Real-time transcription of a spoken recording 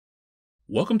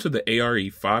Welcome to the ARE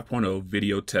 5.0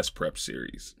 video test prep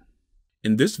series.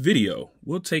 In this video,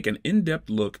 we'll take an in-depth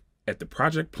look at the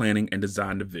project planning and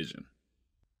design division.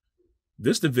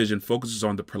 This division focuses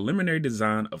on the preliminary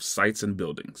design of sites and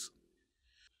buildings.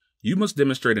 You must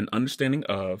demonstrate an understanding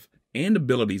of and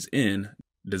abilities in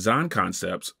design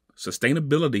concepts,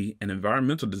 sustainability and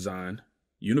environmental design,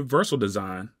 universal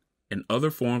design, and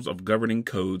other forms of governing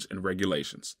codes and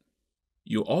regulations.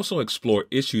 You'll also explore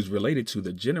issues related to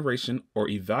the generation or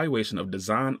evaluation of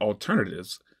design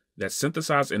alternatives that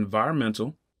synthesize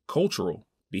environmental, cultural,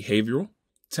 behavioral,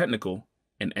 technical,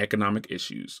 and economic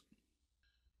issues.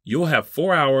 You'll have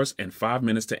 4 hours and 5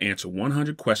 minutes to answer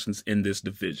 100 questions in this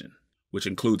division, which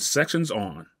includes sections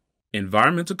on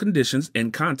environmental conditions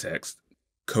and context,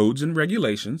 codes and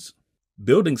regulations,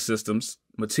 building systems,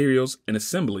 materials and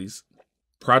assemblies,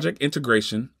 project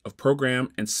integration of program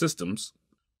and systems,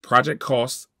 project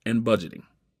costs, and budgeting.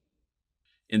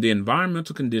 In the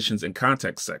environmental conditions and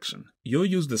context section, you'll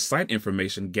use the site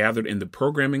information gathered in the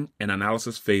programming and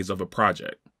analysis phase of a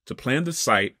project to plan the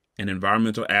site and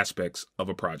environmental aspects of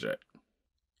a project.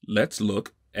 Let's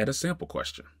look at a sample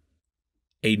question.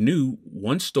 A new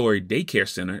one-story daycare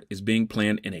center is being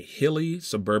planned in a hilly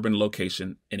suburban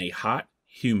location in a hot,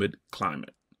 humid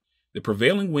climate. The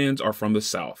prevailing winds are from the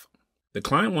south. The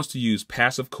client wants to use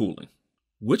passive cooling.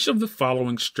 Which of the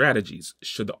following strategies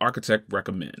should the architect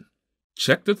recommend?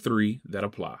 Check the 3 that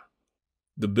apply.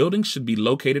 The building should be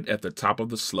located at the top of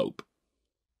the slope.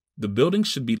 The building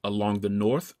should be along the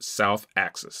north-south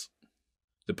axis.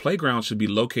 The playground should be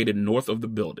located north of the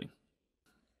building.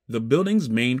 The building's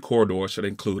main corridor should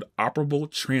include operable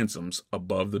transoms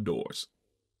above the doors.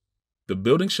 The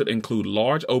building should include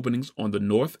large openings on the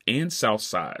north and south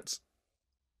sides.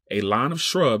 A line of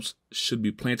shrubs should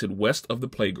be planted west of the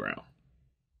playground.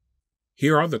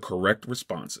 Here are the correct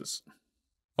responses.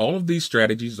 All of these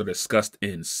strategies are discussed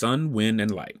in Sun, Wind,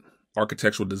 and Light,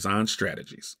 Architectural Design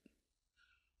Strategies.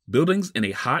 Buildings in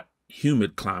a hot,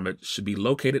 humid climate should be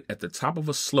located at the top of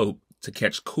a slope to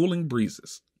catch cooling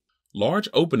breezes. Large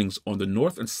openings on the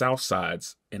north and south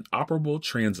sides and operable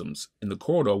transoms in the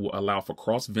corridor will allow for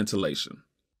cross-ventilation.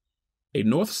 A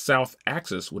north-south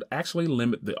axis would actually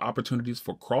limit the opportunities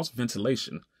for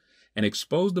cross-ventilation and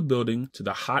expose the building to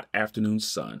the hot afternoon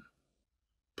sun.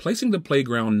 Placing the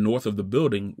playground north of the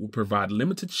building would provide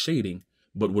limited shading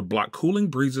but would block cooling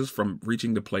breezes from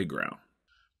reaching the playground.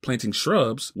 Planting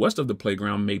shrubs west of the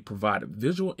playground may provide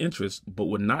visual interest but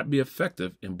would not be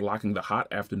effective in blocking the hot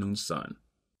afternoon sun.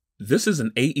 This is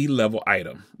an AE level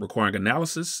item requiring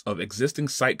analysis of existing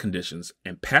site conditions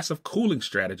and passive cooling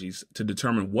strategies to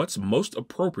determine what's most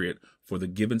appropriate for the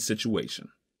given situation.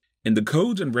 In the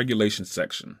codes and regulations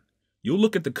section, you'll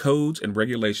look at the codes and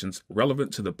regulations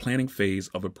relevant to the planning phase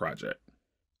of a project.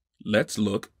 Let's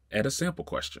look at a sample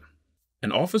question.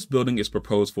 An office building is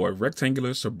proposed for a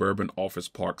rectangular suburban office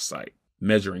park site,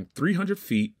 measuring 300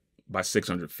 feet by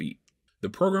 600 feet. The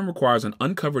program requires an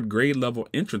uncovered grade level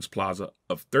entrance plaza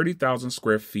of 30,000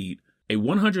 square feet, a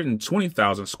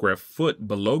 120,000 square foot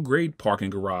below grade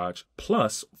parking garage,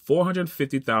 plus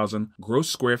 450,000 gross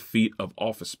square feet of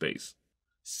office space.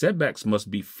 Setbacks must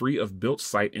be free of built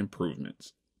site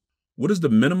improvements. What is the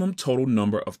minimum total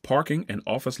number of parking and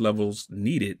office levels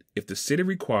needed if the city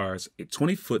requires a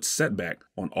 20-foot setback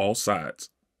on all sides?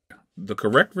 The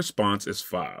correct response is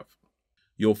 5.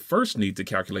 You'll first need to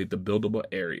calculate the buildable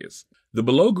areas. The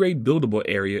below-grade buildable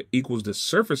area equals the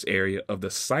surface area of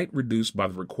the site reduced by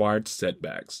the required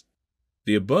setbacks.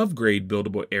 The above-grade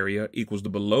buildable area equals the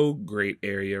below-grade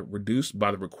area reduced by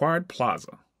the required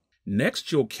plaza.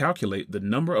 Next, you'll calculate the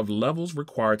number of levels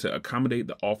required to accommodate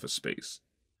the office space.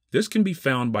 This can be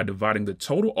found by dividing the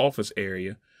total office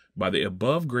area by the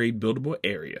above-grade buildable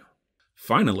area.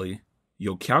 Finally,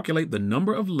 you'll calculate the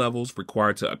number of levels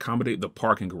required to accommodate the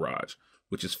parking garage,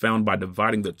 which is found by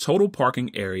dividing the total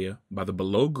parking area by the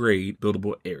below-grade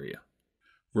buildable area.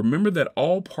 Remember that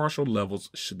all partial levels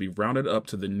should be rounded up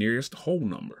to the nearest whole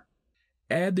number.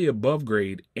 Add the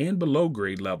above-grade and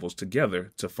below-grade levels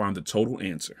together to find the total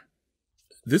answer.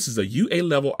 This is a UA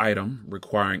level item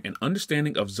requiring an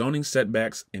understanding of zoning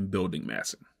setbacks and building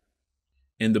massing.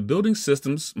 In the Building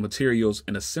Systems, Materials,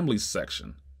 and Assemblies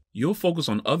section, you'll focus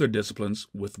on other disciplines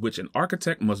with which an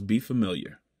architect must be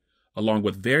familiar, along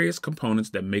with various components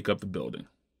that make up the building.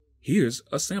 Here's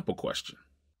a sample question.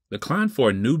 The client for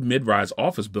a new mid-rise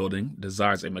office building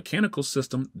desires a mechanical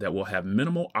system that will have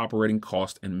minimal operating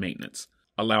cost and maintenance,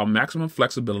 allow maximum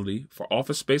flexibility for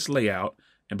office space layout,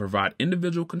 and provide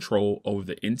individual control over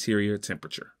the interior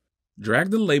temperature.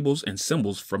 Drag the labels and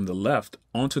symbols from the left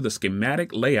onto the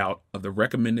schematic layout of the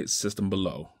recommended system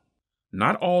below.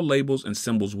 Not all labels and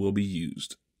symbols will be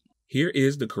used. Here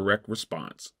is the correct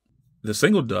response. The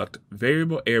single duct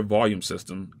variable air volume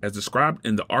system, as described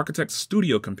in the Architect's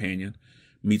Studio Companion,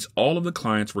 meets all of the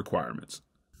client's requirements.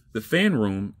 The fan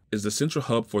room is the central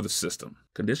hub for the system,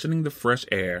 conditioning the fresh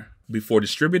air before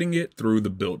distributing it through the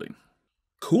building.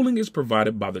 Cooling is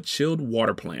provided by the chilled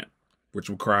water plant, which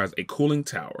requires a cooling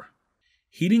tower.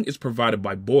 Heating is provided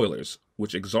by boilers,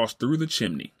 which exhaust through the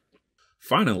chimney.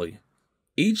 Finally,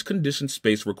 each conditioned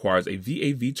space requires a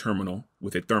VAV terminal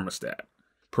with a thermostat,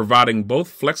 providing both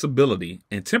flexibility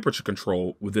and temperature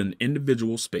control within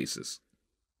individual spaces.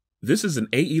 This is an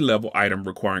AE level item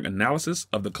requiring analysis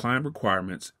of the client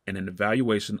requirements and an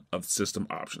evaluation of system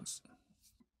options.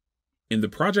 In the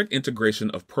Project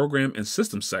Integration of Program and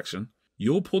System section,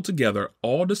 you'll pull together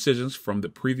all decisions from the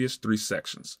previous 3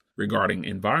 sections regarding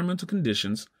environmental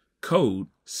conditions, code,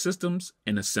 systems,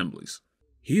 and assemblies.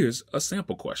 Here's a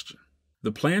sample question.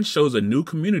 The plan shows a new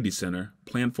community center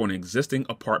planned for an existing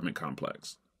apartment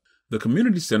complex. The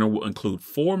community center will include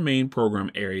 4 main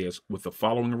program areas with the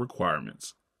following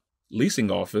requirements: leasing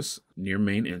office near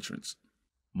main entrance,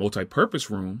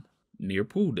 multi-purpose room near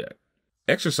pool deck,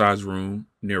 exercise room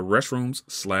near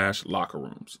restrooms/locker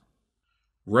rooms,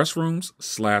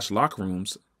 restrooms/locker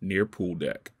rooms near pool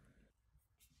deck.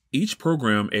 Each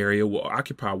program area will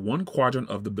occupy one quadrant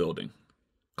of the building.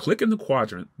 Click in the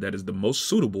quadrant that is the most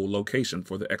suitable location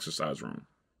for the exercise room.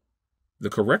 The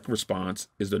correct response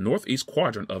is the northeast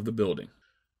quadrant of the building.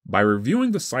 By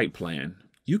reviewing the site plan,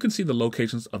 you can see the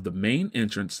locations of the main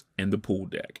entrance and the pool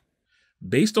deck.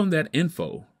 Based on that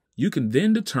info, you can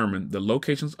then determine the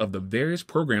locations of the various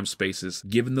program spaces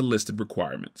given the listed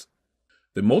requirements.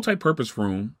 The multi-purpose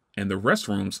room and the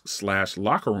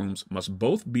restrooms/locker rooms must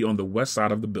both be on the west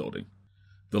side of the building.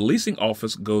 The leasing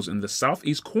office goes in the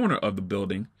southeast corner of the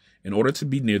building in order to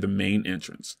be near the main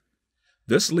entrance.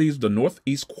 This leaves the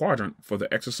northeast quadrant for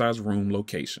the exercise room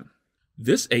location.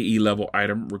 This AE level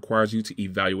item requires you to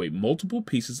evaluate multiple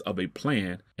pieces of a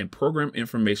plan and program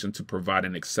information to provide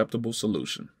an acceptable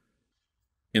solution.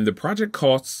 In the project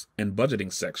costs and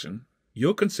budgeting section,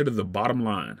 you'll consider the bottom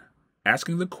line,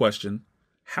 asking the question,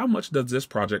 how much does this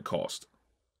project cost?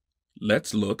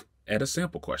 Let's look at a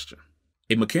sample question.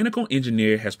 A mechanical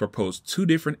engineer has proposed 2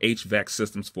 different HVAC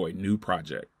systems for a new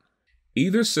project.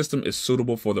 Either system is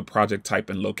suitable for the project type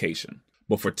and location,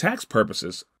 but for tax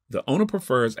purposes, the owner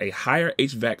prefers a higher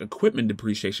HVAC equipment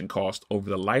depreciation cost over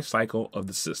the life cycle of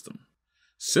the system.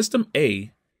 System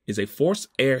A is a forced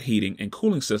air heating and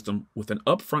cooling system with an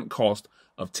upfront cost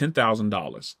of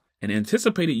 $10,000, an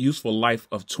anticipated useful life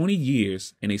of 20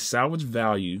 years, and a salvage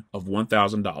value of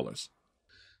 $1,000.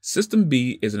 System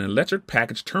B is an electric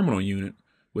package terminal unit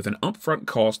with an upfront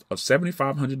cost of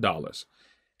 $7,500,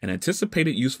 an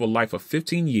anticipated useful life of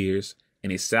 15 years,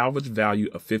 and a salvage value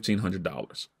of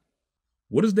 $1,500.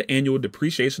 What is the annual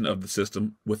depreciation of the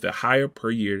system with the higher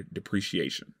per year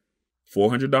depreciation?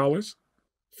 $400,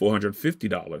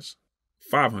 $450,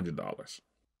 $500.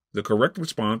 The correct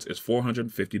response is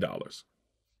 $450.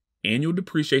 Annual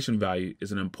depreciation value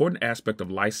is an important aspect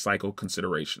of life cycle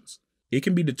considerations. It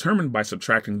can be determined by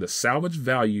subtracting the salvage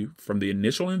value from the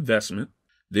initial investment,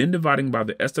 then dividing by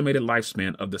the estimated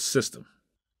lifespan of the system.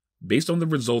 Based on the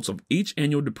results of each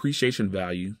annual depreciation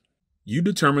value, you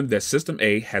determine that System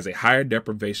A has a higher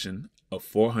deprivation of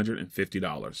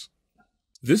 $450.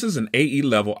 This is an AE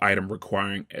level item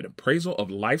requiring an appraisal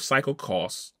of life cycle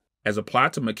costs as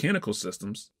applied to mechanical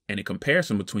systems and a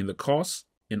comparison between the costs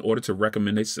in order to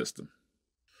recommend a system.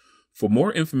 For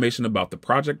more information about the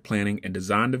project planning and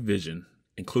design division,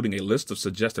 including a list of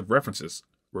suggested references,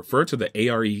 refer to the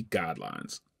ARE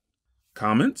guidelines.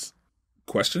 Comments?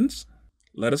 Questions?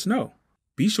 Let us know.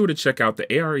 Be sure to check out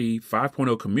the ARE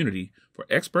 5.0 community for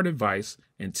expert advice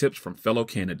and tips from fellow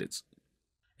candidates.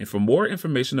 And for more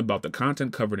information about the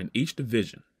content covered in each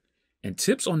division and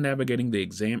tips on navigating the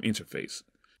exam interface,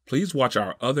 please watch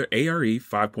our other ARE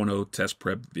 5.0 test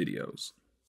prep videos.